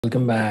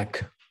Welcome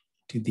back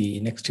to the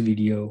next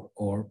video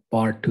or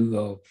part 2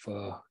 of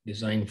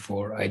design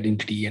for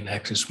identity and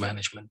access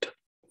management.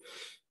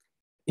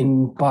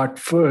 In part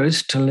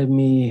first, let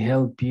me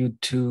help you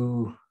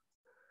to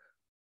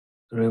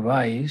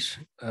revise.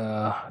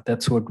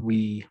 That's what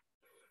we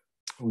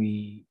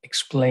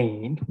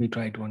explained. We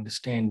try to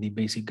understand the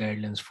basic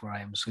guidelines for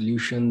IAM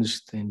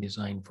solutions, then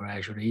design for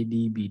Azure AD,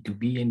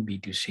 B2B, and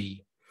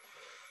B2C.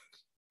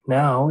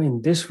 Now,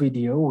 in this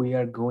video, we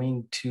are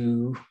going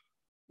to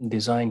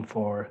design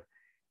for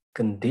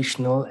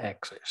conditional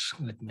access.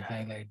 Let me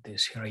highlight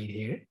this right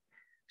here.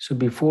 So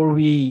before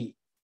we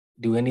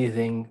do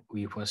anything,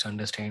 we first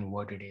understand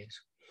what it is.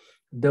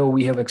 Though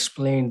we have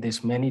explained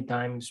this many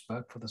times,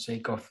 but for the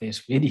sake of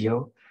this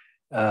video,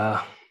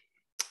 a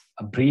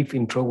brief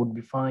intro would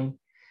be fine.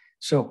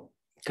 So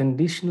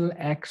conditional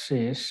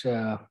access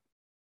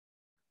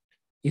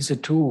is a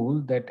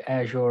tool that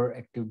Azure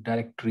Active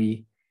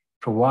Directory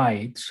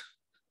provides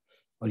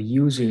or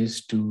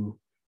uses to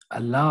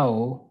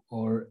allow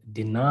or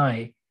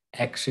deny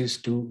access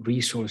to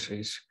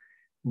resources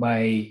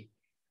by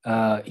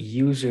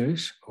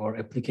users or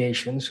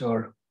applications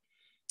or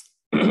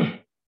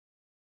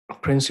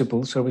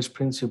service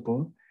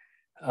principal,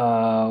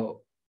 by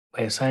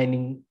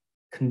assigning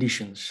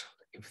conditions.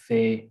 If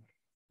they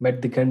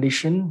met the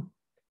condition,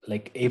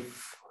 like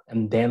if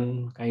and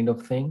then kind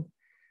of thing.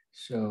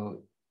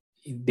 So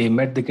if they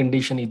met the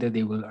condition, either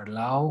they will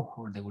allow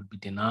or they would be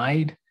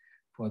denied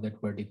for that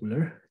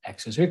particular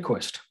access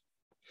request.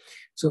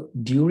 So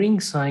during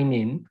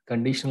sign-in,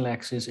 conditional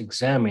access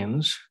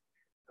examines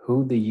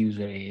who the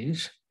user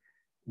is,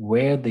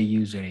 where the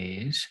user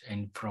is,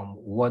 and from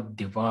what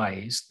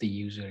device the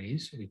user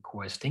is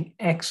requesting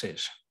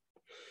access.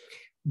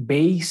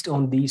 Based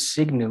on these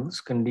signals,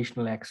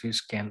 conditional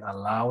access can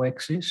allow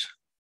access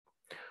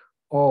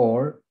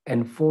or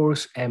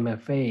enforce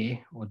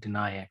MFA or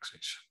deny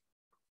access.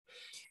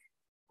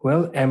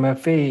 Well,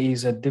 MFA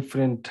is a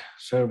different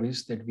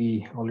service that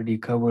we already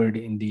covered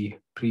in the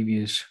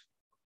previous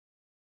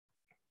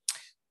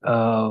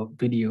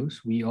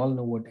videos. We all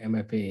know what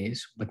MFA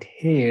is, but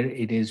here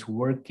it is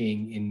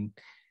working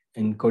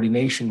in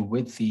coordination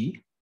with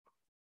the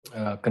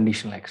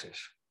conditional access.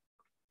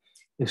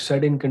 If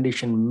certain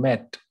condition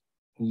met,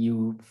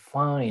 you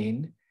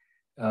find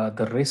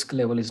the risk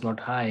level is not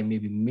high,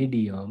 maybe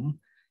medium,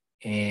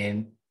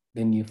 and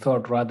then you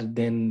thought rather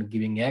than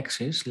giving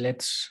access,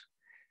 let's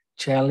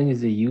challenge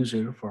the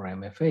user for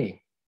MFA.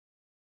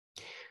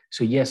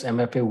 So yes,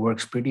 MFA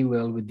works pretty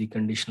well with the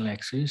conditional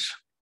access,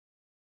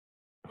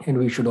 and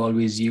we should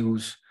always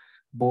use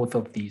both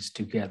of these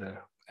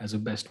together as a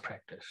best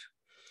practice.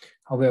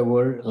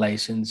 However,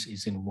 license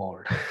is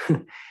involved.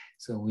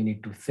 So we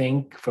need to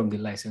think from the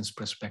license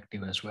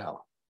perspective as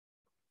well.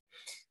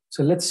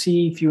 So let's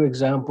see a few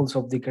examples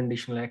of the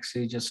conditional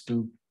access just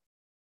to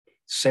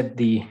set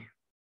the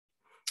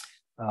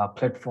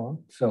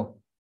platform.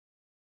 So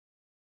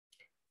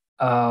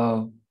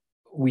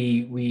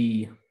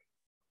we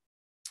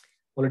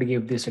already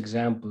gave this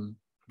example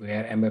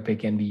where MFA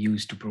can be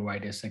used to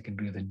provide a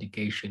secondary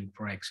authentication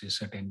for access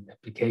certain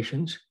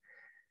applications.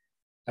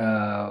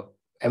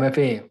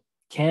 MFA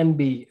can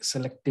be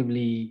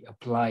selectively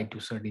applied to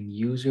certain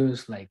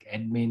users, like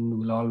admin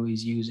will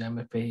always use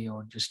MFA,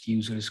 or just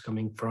users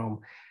coming from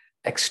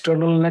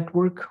external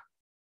network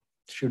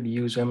should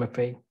use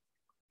MFA.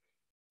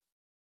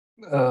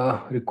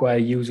 Require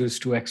users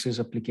to access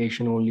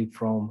application only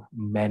from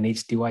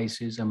managed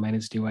devices. A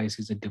managed device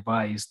is a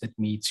device that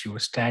meets your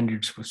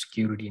standards for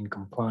security and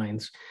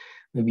compliance.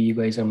 Maybe you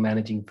guys are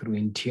managing through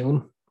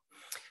Intune,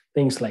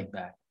 things like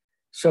that.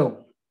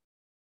 So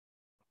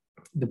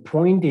the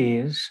point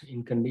is,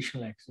 in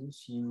conditional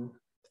access, you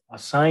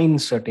assign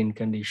certain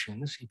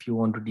conditions. If you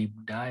want to deep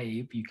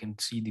dive, you can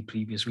see the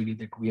previous video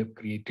that we have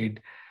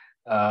created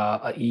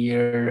a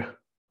year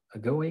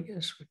ago, I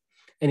guess.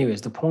 Anyways,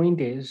 the point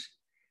is,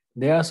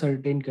 there are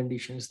certain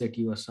conditions that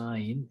you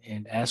assign,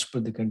 and as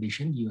per the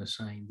condition, you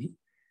assign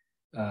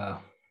the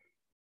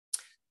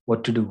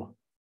what to do,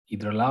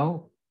 either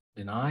allow,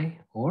 deny,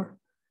 or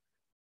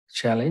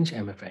challenge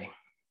MFA.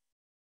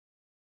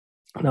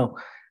 Now,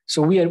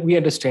 so we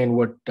understand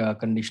what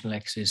conditional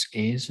access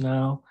is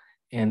now,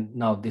 and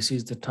now this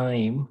is the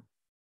time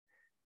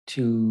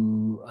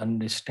to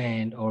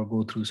understand or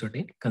go through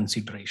certain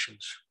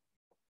considerations.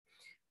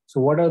 So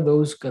what are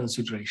those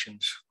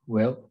considerations?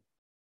 Well,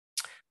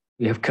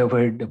 we have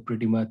covered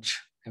pretty much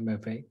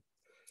MFA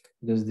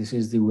because this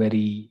is the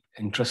very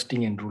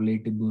interesting and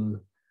relatable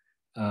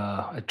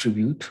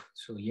attribute.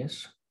 So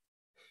yes.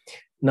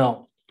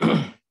 Now,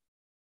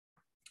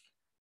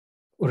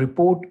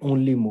 report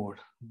only mode.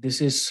 This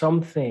is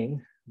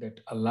something that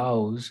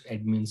allows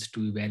admins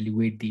to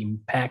evaluate the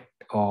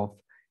impact of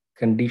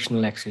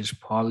conditional access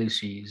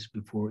policies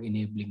before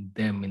enabling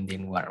them in the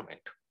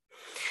environment.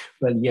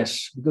 Well,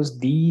 yes, because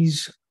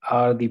these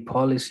are the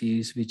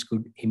policies which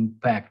could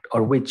impact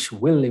or which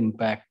will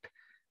impact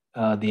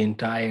the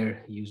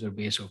entire user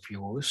base of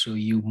yours. So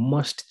you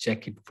must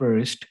check it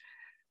first,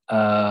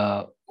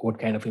 what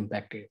kind of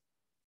impact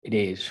it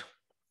is.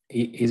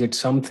 Is it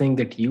something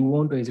that you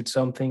want, or is it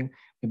something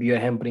maybe you're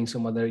hampering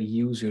some other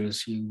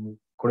users you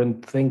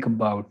couldn't think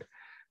about?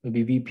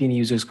 Maybe VPN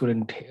users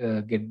couldn't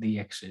get the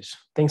access,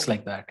 things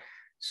like that.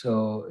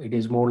 So it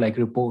is more like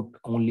report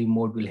only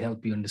mode will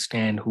help you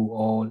understand who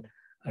all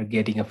are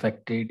getting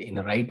affected in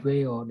the right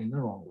way or in the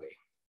wrong way.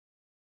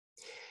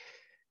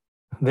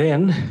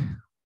 Then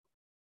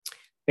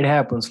it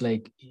happens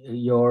like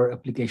your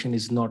application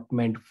is not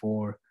meant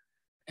for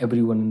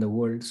everyone in the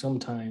world.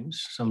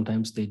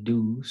 Sometimes they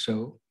do.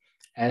 So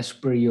as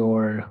per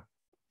your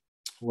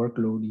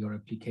workload, your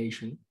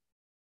application,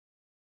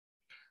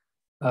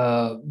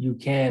 you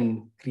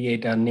can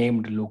create a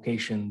named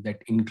location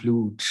that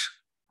includes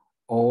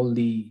all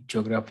the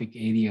geographic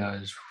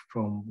areas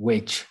from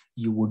which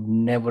you would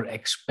never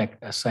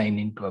expect a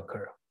sign-in to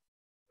occur.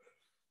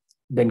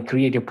 Then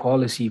create a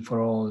policy for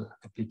all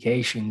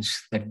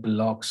applications that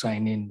block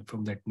sign-in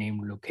from that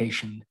named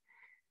location,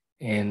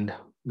 and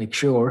make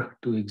sure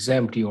to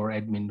exempt your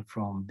admin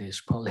from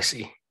this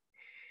policy,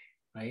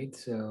 right?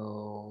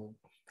 So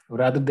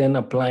rather than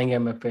applying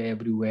MFA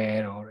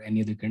everywhere or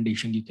any other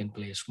condition, you can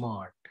play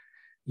smart.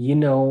 You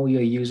know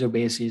your user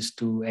base is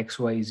to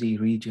XYZ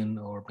region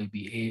or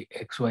maybe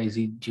a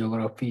XYZ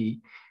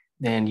geography,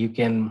 then you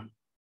can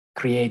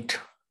create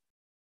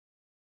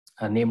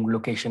a named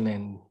location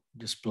and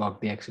just block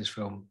the access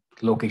from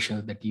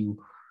locations that you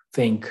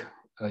think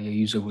your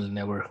user will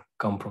never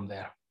come from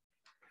there.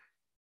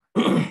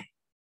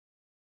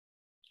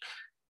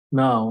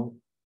 Now,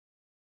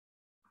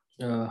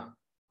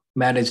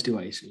 manage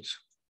devices.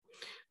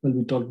 Well,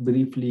 we talked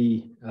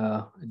briefly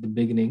at the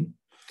beginning.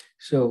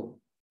 So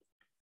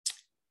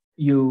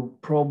you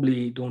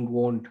probably don't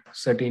want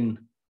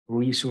certain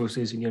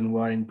resources in your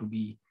environment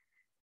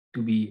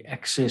to be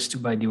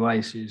accessed by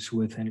devices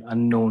with an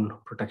unknown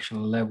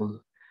protection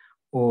level.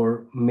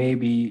 Or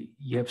maybe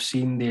you have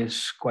seen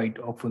this quite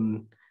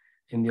often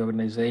in the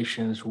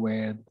organizations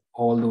where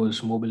all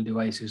those mobile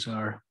devices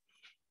are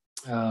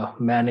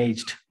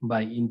managed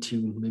by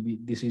Intune. Maybe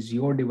this is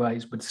your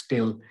device, but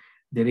still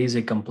there is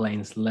a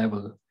compliance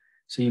level.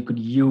 So you could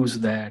use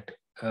that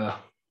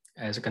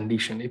as a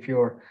condition. If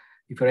you're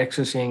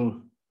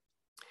accessing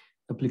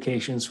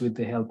applications with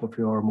the help of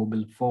your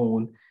mobile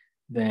phone,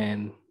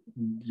 then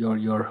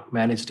your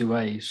managed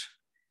device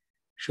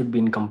should be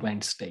in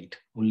compliant state.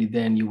 Only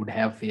then you would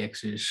have the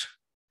access,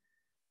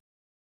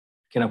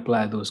 can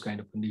apply those kind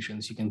of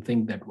conditions. You can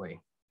think that way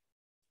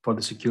for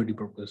the security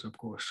purpose, of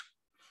course.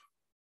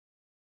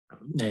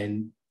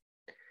 And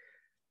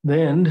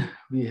then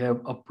we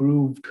have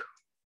approved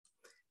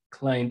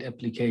client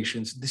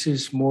applications. This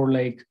is more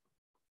like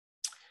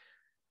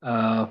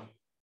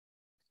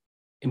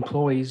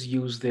employees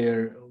use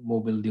their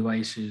mobile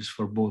devices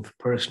for both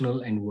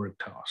personal and work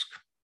tasks.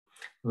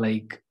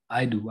 Like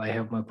I do, I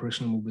have my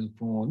personal mobile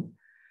phone.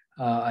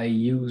 I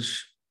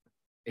use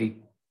it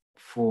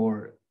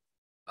for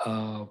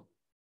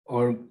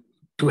or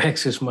to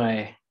access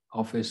my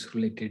office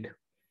related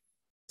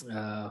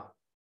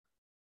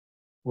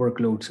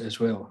workloads as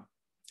well.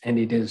 And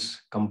it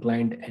is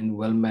compliant and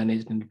well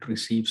managed, and it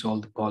receives all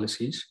the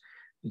policies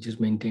which is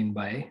maintained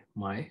by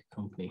my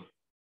company.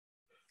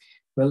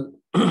 Well,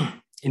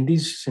 in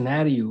these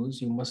scenarios,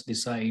 you must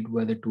decide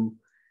whether to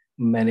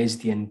manage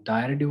the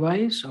entire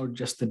device or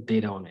just the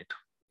data on it.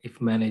 If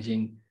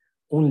managing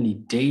only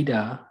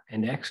data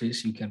and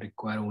access, you can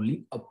require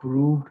only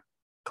approved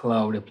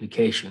cloud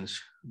applications.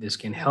 This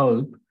can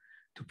help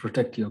to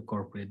protect your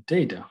corporate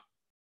data.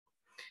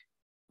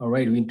 All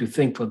right, we need to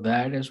think for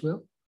that as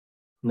well.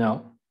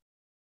 Now,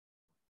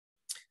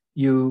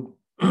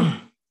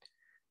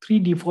 three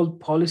default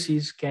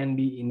policies can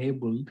be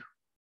enabled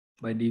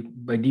by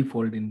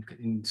default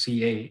in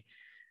CA,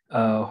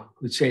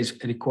 which says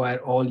require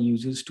all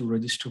users to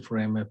register for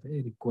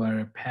MFA, require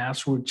a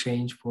password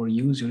change for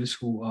users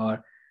who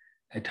are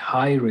at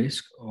high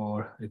risk,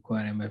 or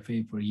require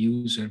MFA for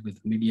user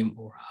with medium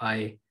or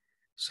high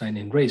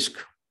sign-in risk.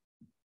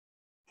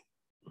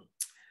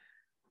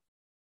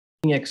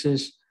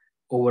 Access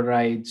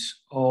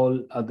overrides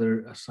all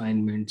other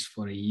assignments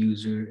for a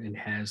user and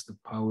has the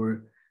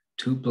power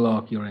to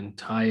block your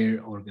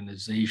entire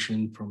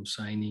organization from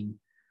signing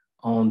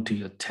on to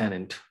your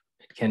tenant.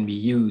 It can be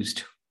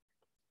used,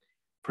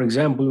 for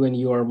example, when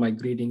you are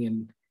migrating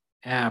an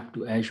app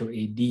to Azure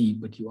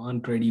AD, but you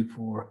aren't ready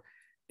for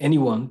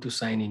anyone to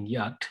sign in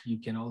yet, you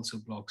can also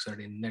block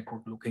certain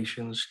network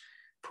locations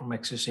from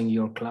accessing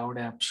your cloud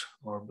apps,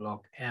 or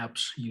block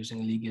apps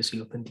using legacy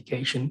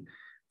authentication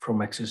from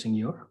accessing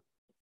your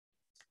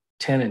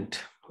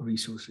tenant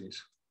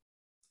resources,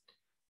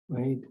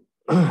 right?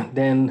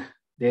 Then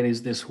there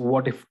is this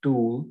what if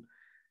tool,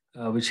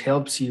 which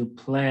helps you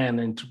plan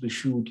and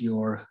troubleshoot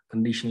your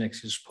conditional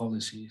access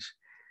policies.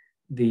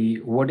 The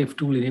what if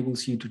tool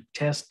enables you to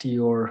test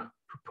your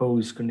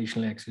proposed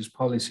conditional access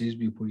policies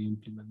before you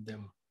implement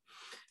them.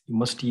 You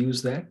must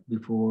use that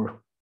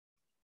before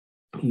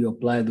you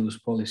apply those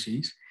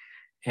policies.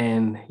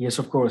 And yes,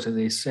 of course, as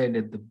I said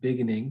at the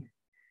beginning,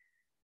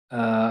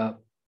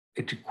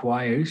 it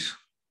requires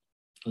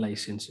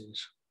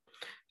licenses.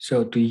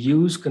 So to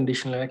use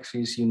conditional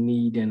access, you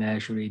need an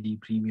Azure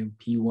AD Premium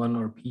P1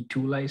 or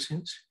P2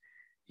 license.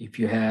 If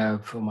you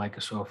have a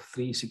Microsoft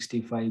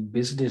 365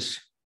 Business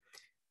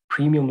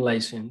Premium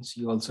license,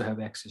 you also have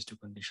access to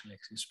conditional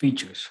access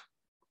features.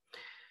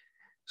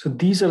 So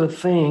these are the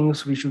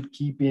things we should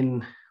keep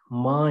in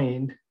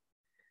mind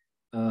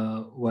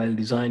while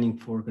designing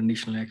for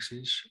conditional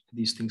access.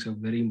 These things are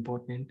very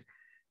important,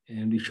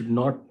 and we should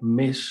not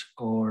miss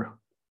or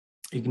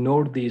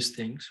ignore these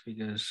things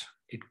because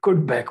it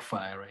could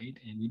backfire, right?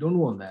 And we don't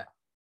want that.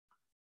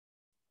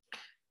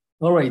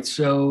 All right,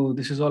 so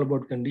this is all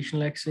about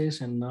conditional access,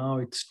 and now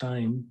it's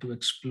time to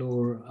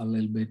explore a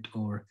little bit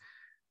or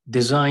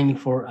design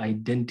for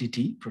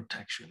identity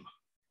protection.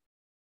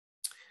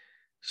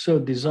 So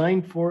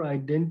design for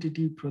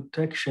identity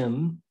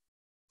protection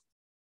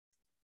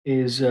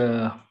is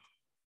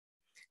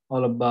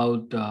all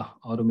about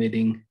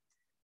automating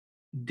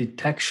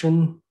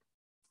detection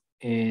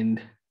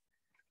and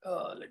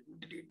let me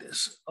delete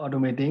this,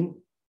 automating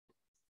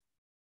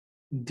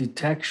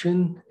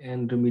detection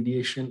and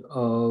remediation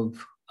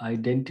of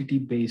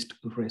identity-based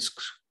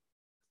risks.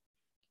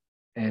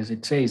 As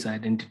it says,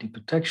 identity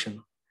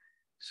protection.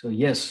 So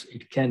yes,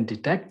 it can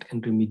detect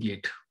and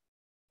remediate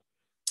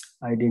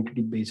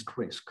identity-based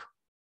risk.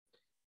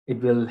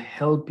 It will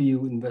help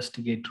you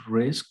investigate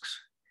risks,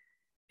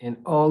 and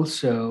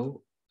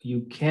also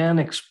you can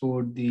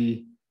export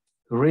the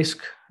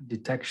risk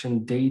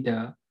detection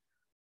data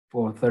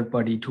for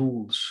third-party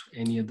tools,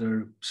 any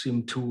other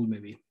SIM tool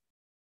maybe.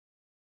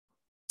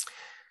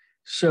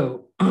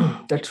 So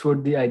that's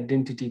what the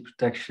identity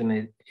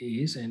protection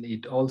is, and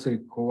it also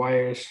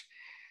requires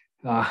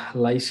a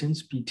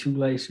license, P2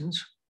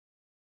 license.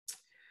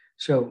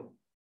 So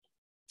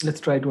let's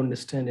try to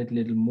understand it a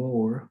little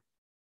more.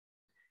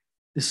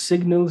 The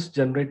signals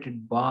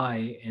generated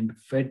by and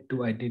fed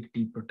to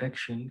identity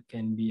protection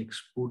can be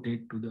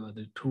exported to the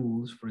other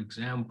tools. For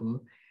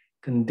example,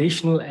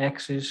 conditional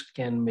access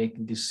can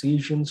make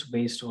decisions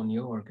based on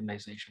your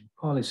organization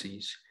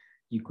policies.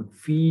 You could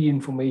feed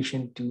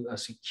information to a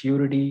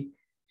security,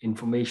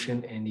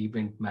 information, and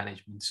event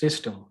management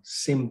system,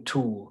 SIM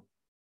tool.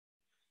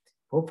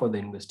 For the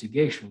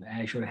investigation,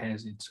 Azure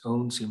has its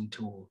own SIM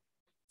tool,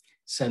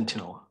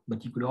 Sentinel,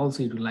 but you could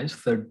also utilize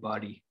third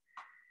party.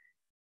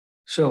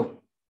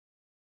 So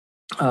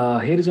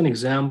here is an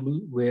example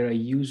where a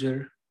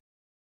user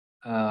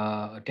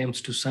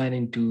attempts to sign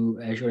into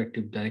Azure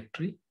Active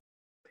Directory.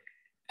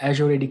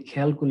 Azure AD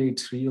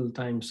calculates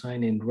real-time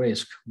sign-in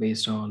risk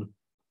based on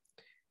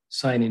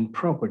sign-in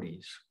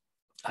properties.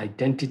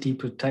 Identity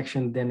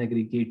protection then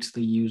aggregates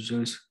the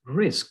user's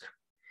risk.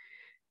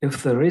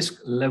 If the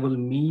risk level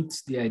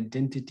meets the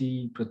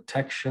identity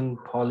protection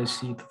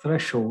policy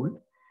threshold,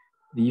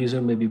 the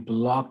user may be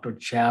blocked or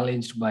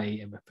challenged by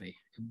MFA.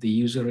 If the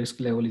user risk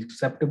level is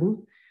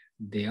acceptable,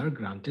 they are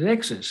granted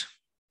access.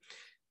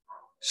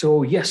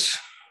 So yes,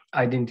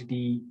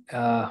 identity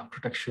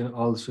protection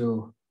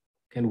also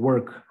can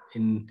work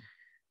in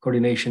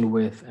coordination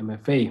with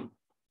MFA.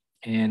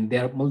 And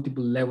there are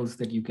multiple levels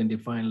that you can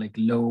define, like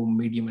low,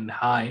 medium, and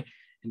high.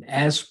 And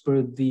as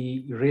per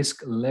the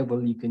risk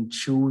level, you can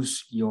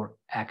choose your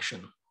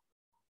action.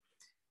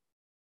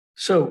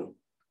 So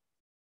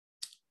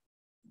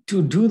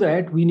to do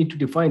that, we need to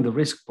define the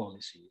risk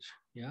policies.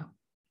 Yeah.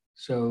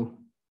 So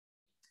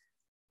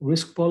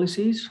risk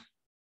policies,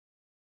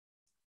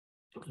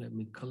 let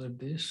me color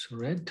this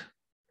red.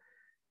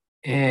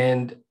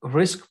 And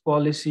risk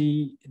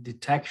policy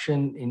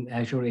detection in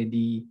Azure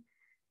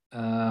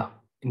AD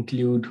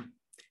include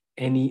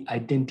any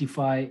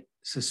identify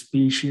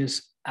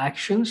suspicious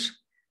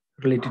actions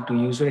related to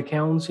user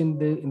accounts in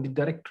the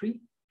directory.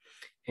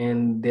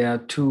 And there are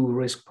two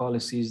risk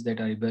policies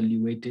that are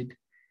evaluated,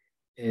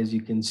 as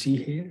you can see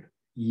here,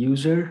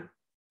 user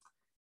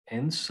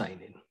and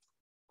sign-in.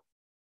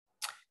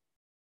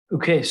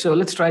 Okay, so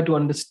let's try to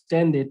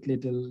understand it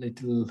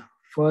little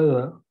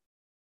further.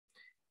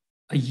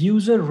 A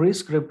user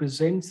risk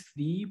represents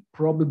the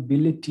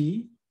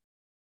probability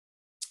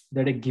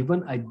that a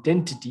given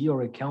identity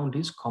or account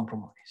is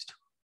compromised.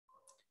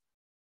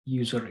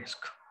 User risk.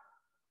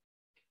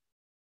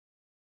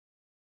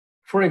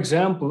 For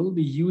example,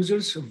 the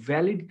user's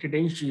valid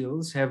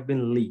credentials have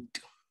been leaked.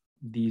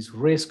 These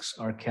risks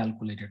are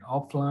calculated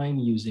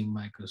offline using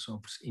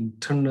Microsoft's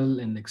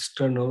internal and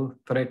external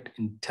threat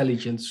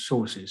intelligence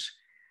sources.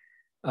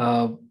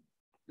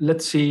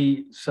 Let's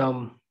see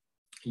some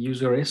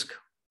user risk.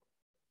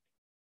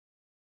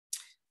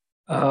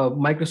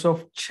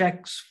 Microsoft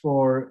checks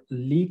for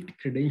leaked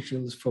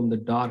credentials from the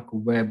dark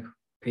web,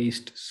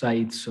 paste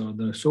sites, or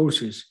the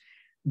sources.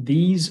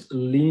 These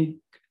leaked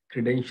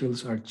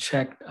credentials are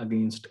checked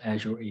against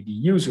Azure AD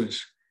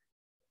users,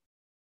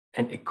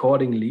 and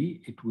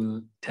accordingly, it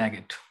will tag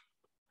it.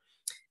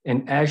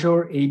 And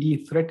Azure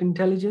AD Threat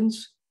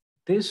Intelligence,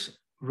 this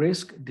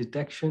risk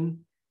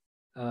detection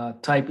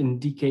type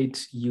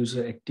indicates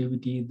user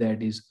activity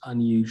that is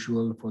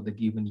unusual for the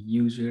given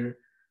user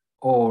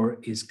or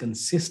is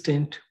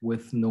consistent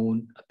with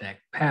known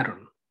attack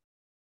pattern.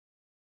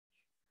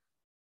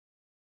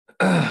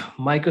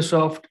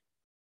 Microsoft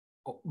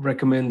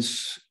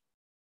recommends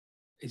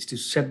is to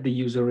set the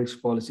user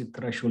risk policy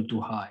threshold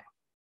too high.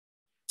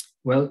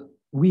 Well,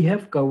 we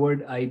have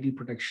covered ID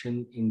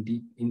protection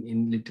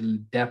in little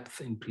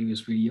depth in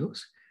previous videos.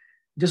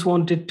 Just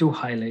wanted to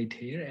highlight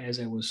here, as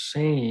I was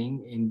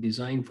saying, in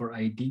design for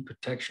ID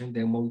protection,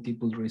 there are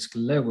multiple risk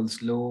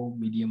levels, low,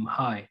 medium,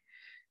 high.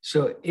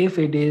 So if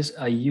it is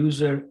a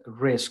user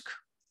risk,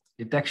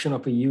 detection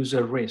of a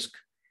user risk,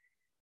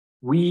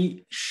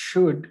 we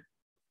should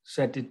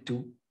set it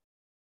to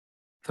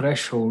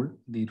threshold,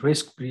 the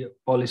risk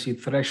policy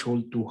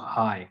threshold too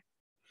high.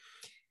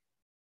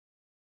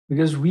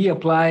 Because we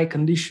apply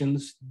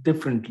conditions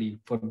differently.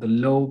 For the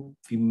low,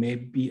 we may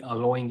be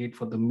allowing it.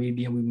 For the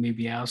medium, we may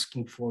be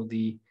asking for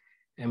the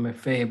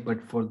MFA,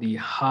 but for the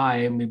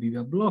high, maybe we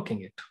are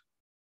blocking it.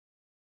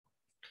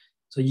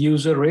 So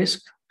user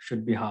risk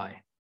should be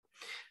high.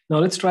 Now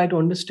let's try to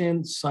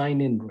understand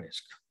sign-in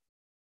risk.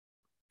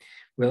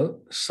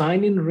 Well,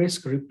 sign-in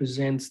risk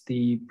represents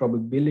the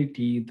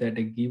probability that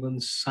a given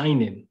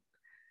sign-in,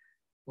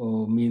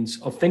 or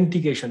means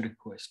authentication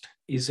request,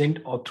 isn't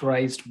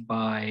authorized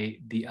by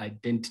the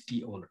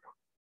identity owner.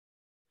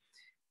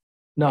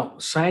 Now,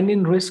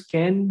 sign-in risk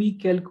can be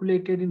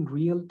calculated in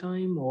real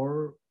time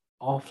or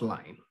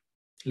offline.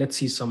 Let's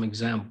see some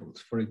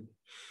examples. For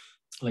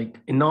like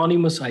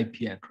anonymous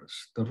IP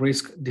address, the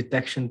risk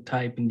detection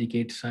type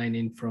indicates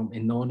sign-in from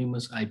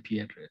anonymous IP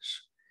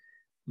address,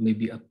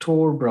 maybe a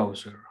Tor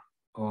browser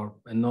or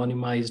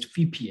anonymized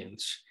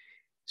VPNs.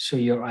 So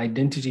your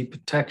identity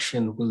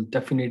protection will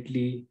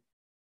definitely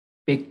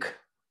pick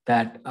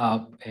that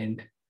up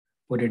and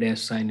put it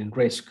as sign-in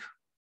risk.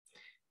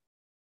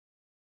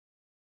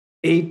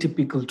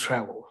 Atypical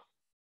travel.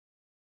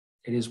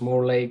 It is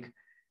more like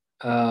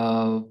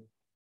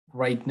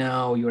right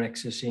now you're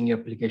accessing your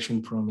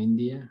application from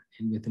India,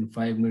 and within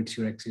 5 minutes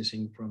you're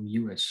accessing from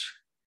US.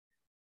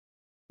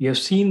 You have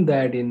seen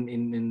that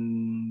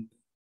in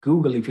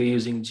Google, if you're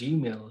using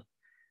Gmail,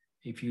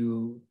 if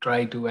you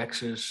try to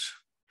access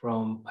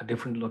from a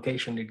different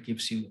location, it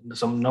gives you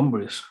some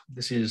numbers.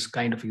 This is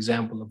kind of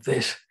example of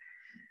this.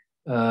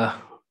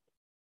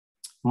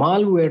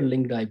 Malware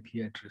linked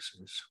IP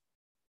addresses.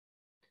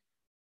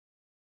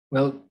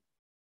 Well,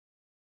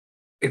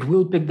 it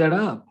will pick that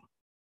up.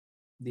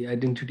 The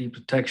identity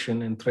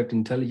protection and threat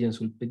intelligence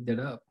will pick that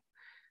up.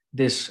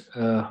 This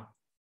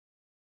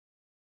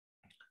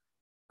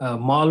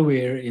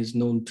malware is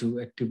known to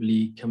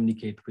actively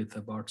communicate with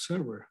a bot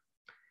server.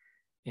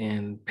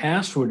 And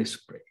password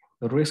spray.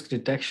 The risk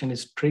detection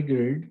is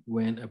triggered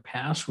when a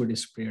password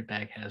spray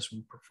attack has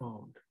been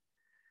performed.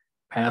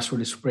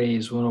 Password spray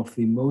is one of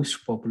the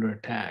most popular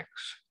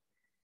attacks.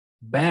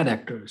 Bad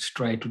actors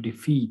try to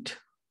defeat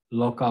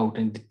lockout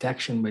and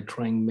detection by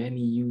trying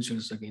many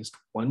users against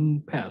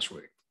one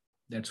password.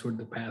 That's what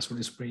the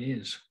password spray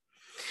is.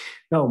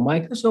 Now,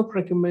 Microsoft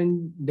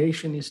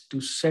recommendation is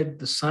to set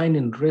the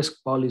sign-in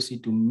risk policy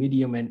to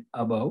medium and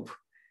above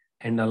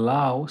and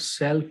allow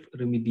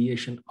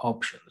self-remediation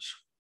options.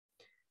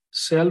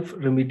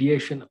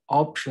 Self-remediation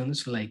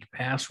options like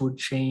password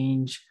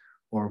change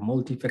or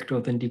multi-factor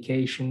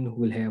authentication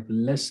will have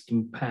less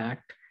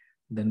impact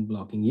than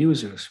blocking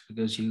users,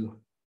 because you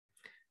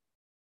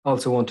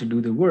also want to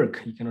do the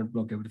work. You cannot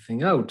block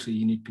everything out. So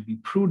you need to be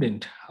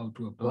prudent how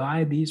to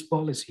apply these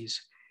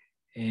policies.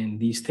 And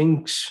these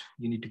things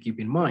you need to keep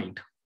in mind.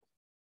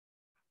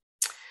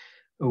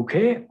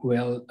 Okay,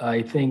 well,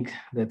 I think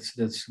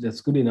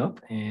that's good enough.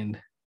 And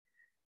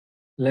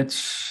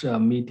let's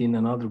meet in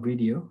another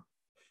video.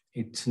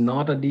 It's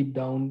not a deep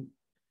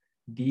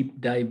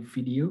dive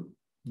video.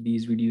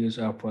 These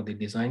videos are for the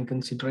design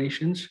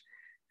considerations,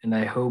 and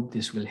I hope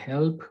this will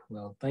help.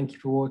 Well, thank you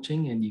for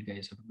watching, and you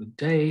guys have a good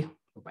day.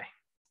 Bye-bye.